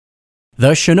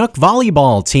The Chinook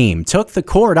volleyball team took the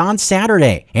court on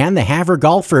Saturday, and the Havre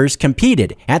Golfers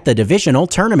competed at the divisional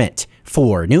tournament.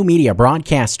 For New Media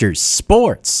Broadcasters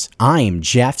Sports, I'm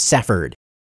Jeff Sefford.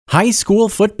 High school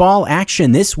football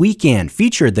action this weekend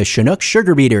featured the Chinook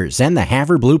Sugar Beaters and the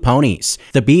Havre Blue Ponies.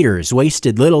 The Beaters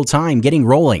wasted little time getting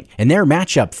rolling in their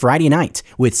matchup Friday night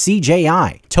with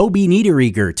CJI. Toby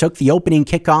Niedereger took the opening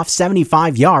kickoff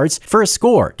 75 yards for a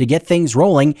score to get things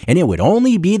rolling, and it would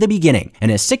only be the beginning in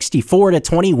a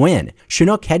 64-20 win.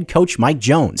 Chinook head coach Mike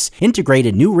Jones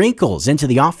integrated new wrinkles into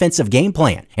the offensive game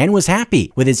plan and was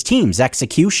happy with his team's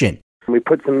execution. We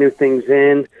put some new things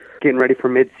in, getting ready for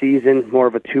mid-season, more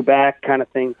of a two-back kind of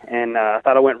thing, and I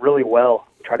thought it went really well.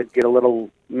 Tried to get a little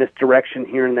misdirection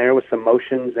here and there with some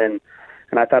motions, and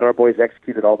I thought our boys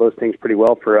executed all those things pretty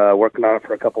well for working on it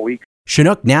for a couple weeks.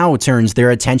 Chinook now turns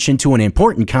their attention to an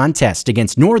important contest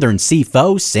against Northern Sioux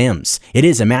foe Sims. It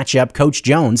is a matchup Coach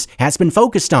Jones has been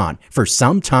focused on for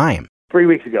some time. 3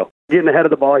 weeks ago. Getting ahead of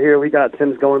the ball here, we got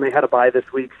Sims going. They had a bye this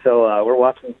week, so we're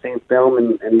watching the same film,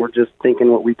 and we're just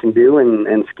thinking what we can do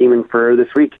and scheming for this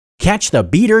week. Catch the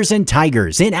Beaters and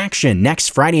Tigers in action next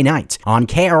Friday night on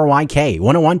KRYK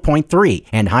 101.3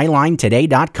 and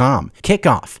HighlineToday.com.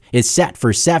 Kickoff is set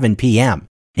for 7 p.m.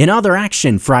 In other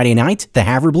action Friday night, the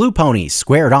Havre Blue Ponies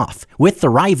squared off with the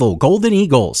rival Golden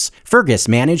Eagles. Fergus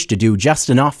managed to do just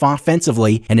enough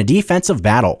offensively in a defensive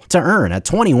battle to earn a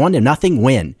 21-0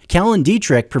 win. Kellen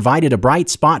Dietrich provided a bright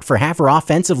spot for Havre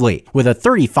offensively with a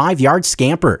 35-yard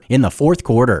scamper in the fourth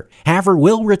quarter. Havre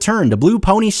will return to Blue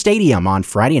Pony Stadium on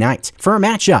Friday night for a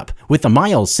matchup with the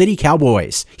Miles City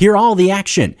Cowboys. Hear all the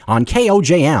action on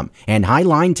KOJM and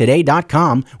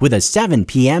HighlineToday.com with a 7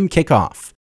 p.m. kickoff.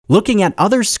 Looking at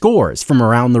other scores from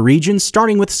around the region,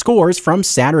 starting with scores from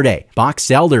Saturday. Box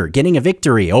Elder getting a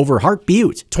victory over Hart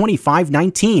Butte,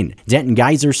 25-19. Denton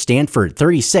Geyser Stanford,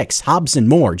 36. Hobson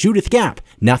Moore, Judith Gap,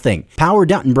 nothing. Power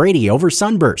Dutton Brady over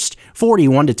Sunburst,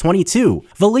 41-22.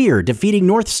 Valier defeating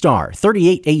North Star,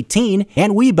 38-18.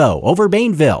 And Webo over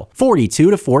Bainville,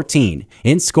 42-14.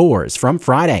 In scores from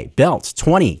Friday, Belt,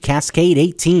 20. Cascade,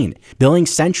 18.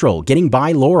 Billings Central getting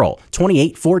by Laurel,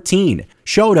 28-14.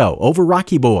 Shodo over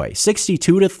Rocky Boy,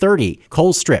 62-30.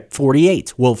 Colstrip,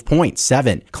 48. Wolf Point,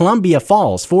 7. Columbia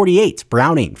Falls, 48.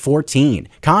 Browning, 14.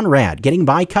 Conrad getting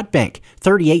by Cutbank,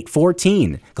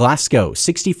 38-14. Glasgow,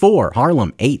 64.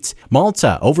 Harlem, 8.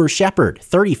 Malta over Shepherd,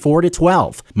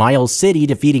 34-12. Miles City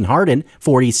defeating Hardin,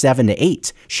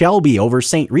 47-8. Shelby over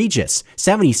St. Regis,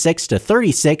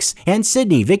 76-36. And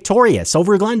Sydney victorious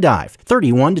over Glendive,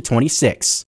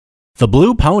 31-26. The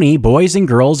Blue Pony boys and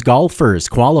girls golfers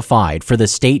qualified for the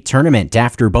state tournament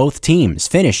after both teams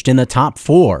finished in the top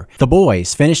 4. The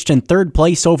boys finished in third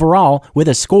place overall with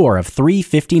a score of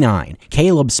 359.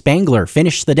 Caleb Spangler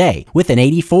finished the day with an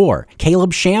 84.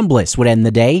 Caleb Chambliss would end the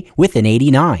day with an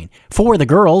 89. For the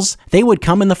girls, they would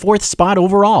come in the fourth spot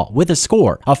overall with a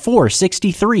score of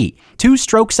 463, 2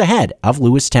 strokes ahead of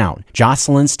Lewistown.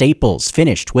 Jocelyn Staples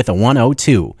finished with a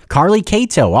 102. Carly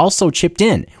Cato also chipped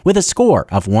in with a score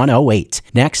of 108.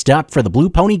 Next up for the Blue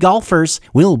Pony golfers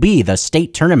will be the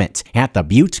state tournament at the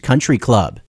Butte Country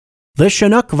Club. The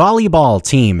Chinook volleyball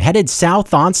team headed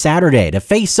south on Saturday to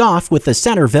face off with the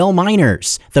Centerville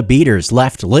Miners. The Beaters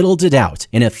left little to doubt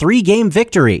in a 3-game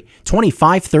victory,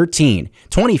 25-13,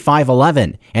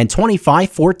 25-11, and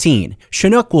 25-14.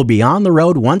 Chinook will be on the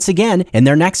road once again in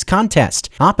their next contest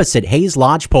opposite Hayes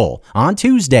Lodgepole on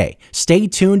Tuesday. Stay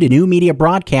tuned to New Media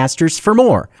Broadcasters for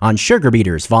more on Sugar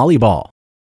Beaters volleyball.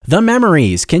 The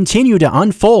memories continue to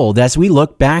unfold as we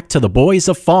look back to the Boys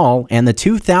of Fall and the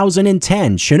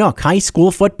 2010 Chinook High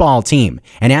School football team,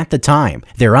 and at the time,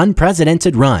 their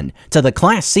unprecedented run to the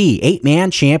Class C 8-man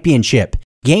championship.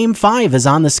 Game 5 is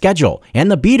on the schedule,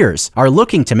 and the Beaters are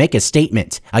looking to make a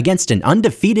statement against an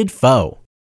undefeated foe.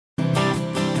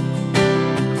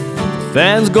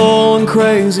 Fans going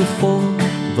crazy for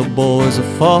the Boys of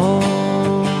Fall.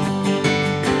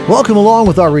 Welcome along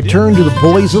with our return to the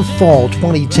Boys of Fall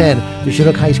 2010, the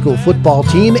Chinook High School football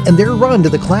team and their run to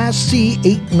the Class C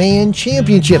 8-man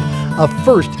championship, a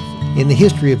first in the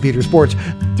history of Beater sports.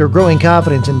 Their growing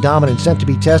confidence and dominance sent to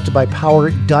be tested by Power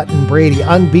Dutton Brady,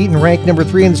 unbeaten, ranked number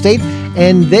 3 in the state,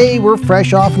 and they were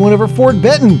fresh off win over Fort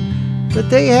Benton. But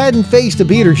they hadn't faced the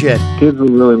Beaters yet. Kids were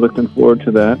really looking forward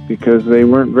to that because they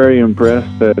weren't very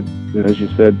impressed that, as you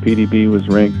said, PDB was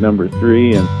ranked number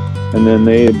 3 and then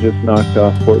they had just knocked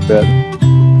off Fort Benton.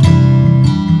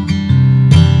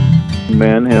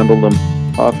 Manhandled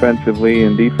them offensively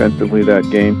and defensively that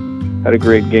game. Had a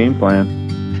great game plan.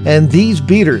 And these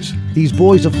Beaters, these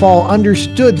Boys of Fall,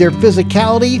 understood their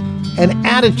physicality and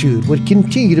attitude would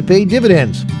continue to pay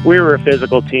dividends. We were a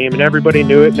physical team, and everybody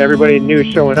knew it, and everybody knew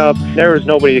showing up. There was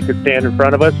nobody that could stand in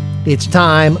front of us. It's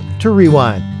time to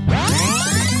rewind.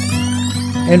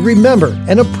 And remember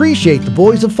and appreciate the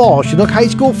Boys of Fall Chinook High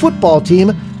School football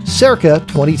team, circa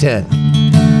 2010.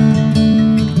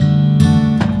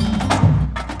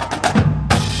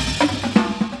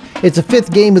 It's the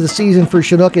 5th game of the season for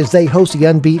Chinook as they host the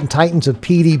unbeaten Titans of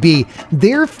PDB.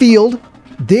 Their field,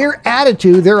 their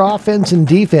attitude, their offense and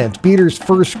defense. Beaters'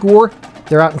 first score,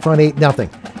 they're out in front 8-0.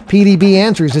 PDB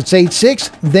answers, it's 8-6.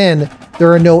 Then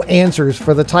there are no answers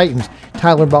for the Titans.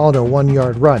 Tyler Molyneux,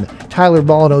 1-yard run. Tyler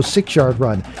Molyneux, 6-yard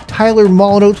run. Tyler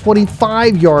Molyneux,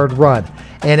 25-yard run.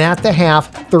 And at the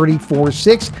half,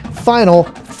 34-6. Final,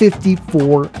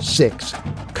 54-6.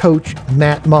 Coach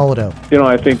Matt Molyneux.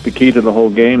 I think the key to the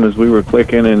whole game is we were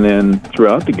clicking, and then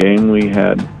throughout the game we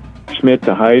had Schmidt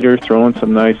to Hyder throwing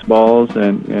some nice balls,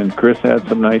 and Chris had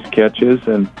some nice catches,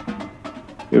 and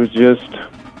it was just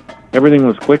everything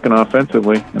was clicking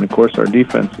offensively, and of course our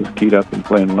defense was keyed up and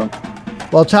playing well.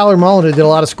 Well, Tyler Molyneux did a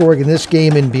lot of scoring in this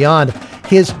game and beyond.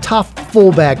 His tough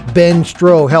fullback, Ben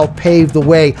Stroh, helped pave the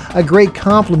way, a great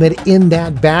compliment in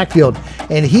that backfield.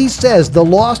 And he says the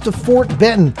loss to Fort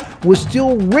Benton was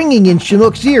still ringing in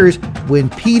Chinook's ears when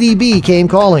PDB came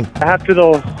calling. After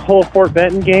the whole Fort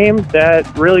Benton game, that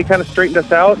really kind of straightened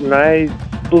us out, and I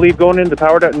believe going into the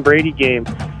Power Dutton Brady game,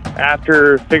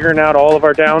 after figuring out all of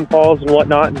our downfalls and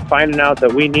whatnot and finding out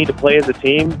that we need to play as a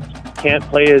team, can't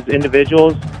play as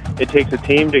individuals. It takes a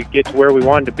team to get to where we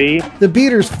want to be. The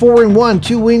Beaters 4-1,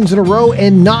 2 wins in a row,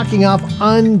 and knocking off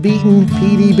unbeaten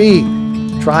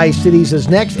PDB. Tri-Cities is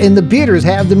next, and the Beaters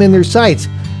have them in their sights.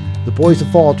 The Boys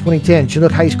of Fall 2010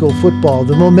 Chinook High School football,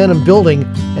 the momentum building,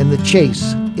 and the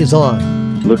chase is on.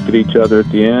 Looked at each other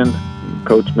at the end,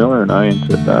 Coach Miller and I, and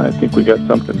said, I think we got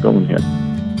something going here.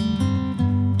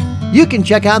 You can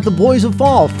check out the Boys of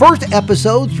Fall first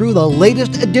episode through the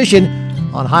latest edition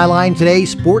on Highline Today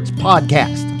Sports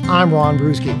Podcast. I'm Ron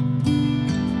Bruschi.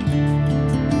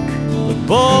 The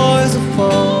Boys of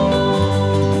Fall.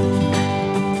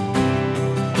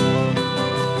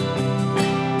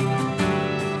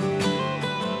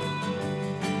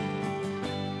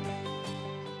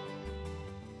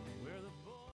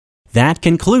 That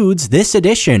concludes this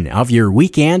edition of your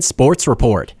Weekend Sports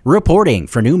Report. Reporting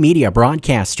for New Media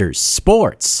Broadcasters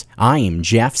Sports, I'm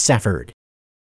Jeff Sefford.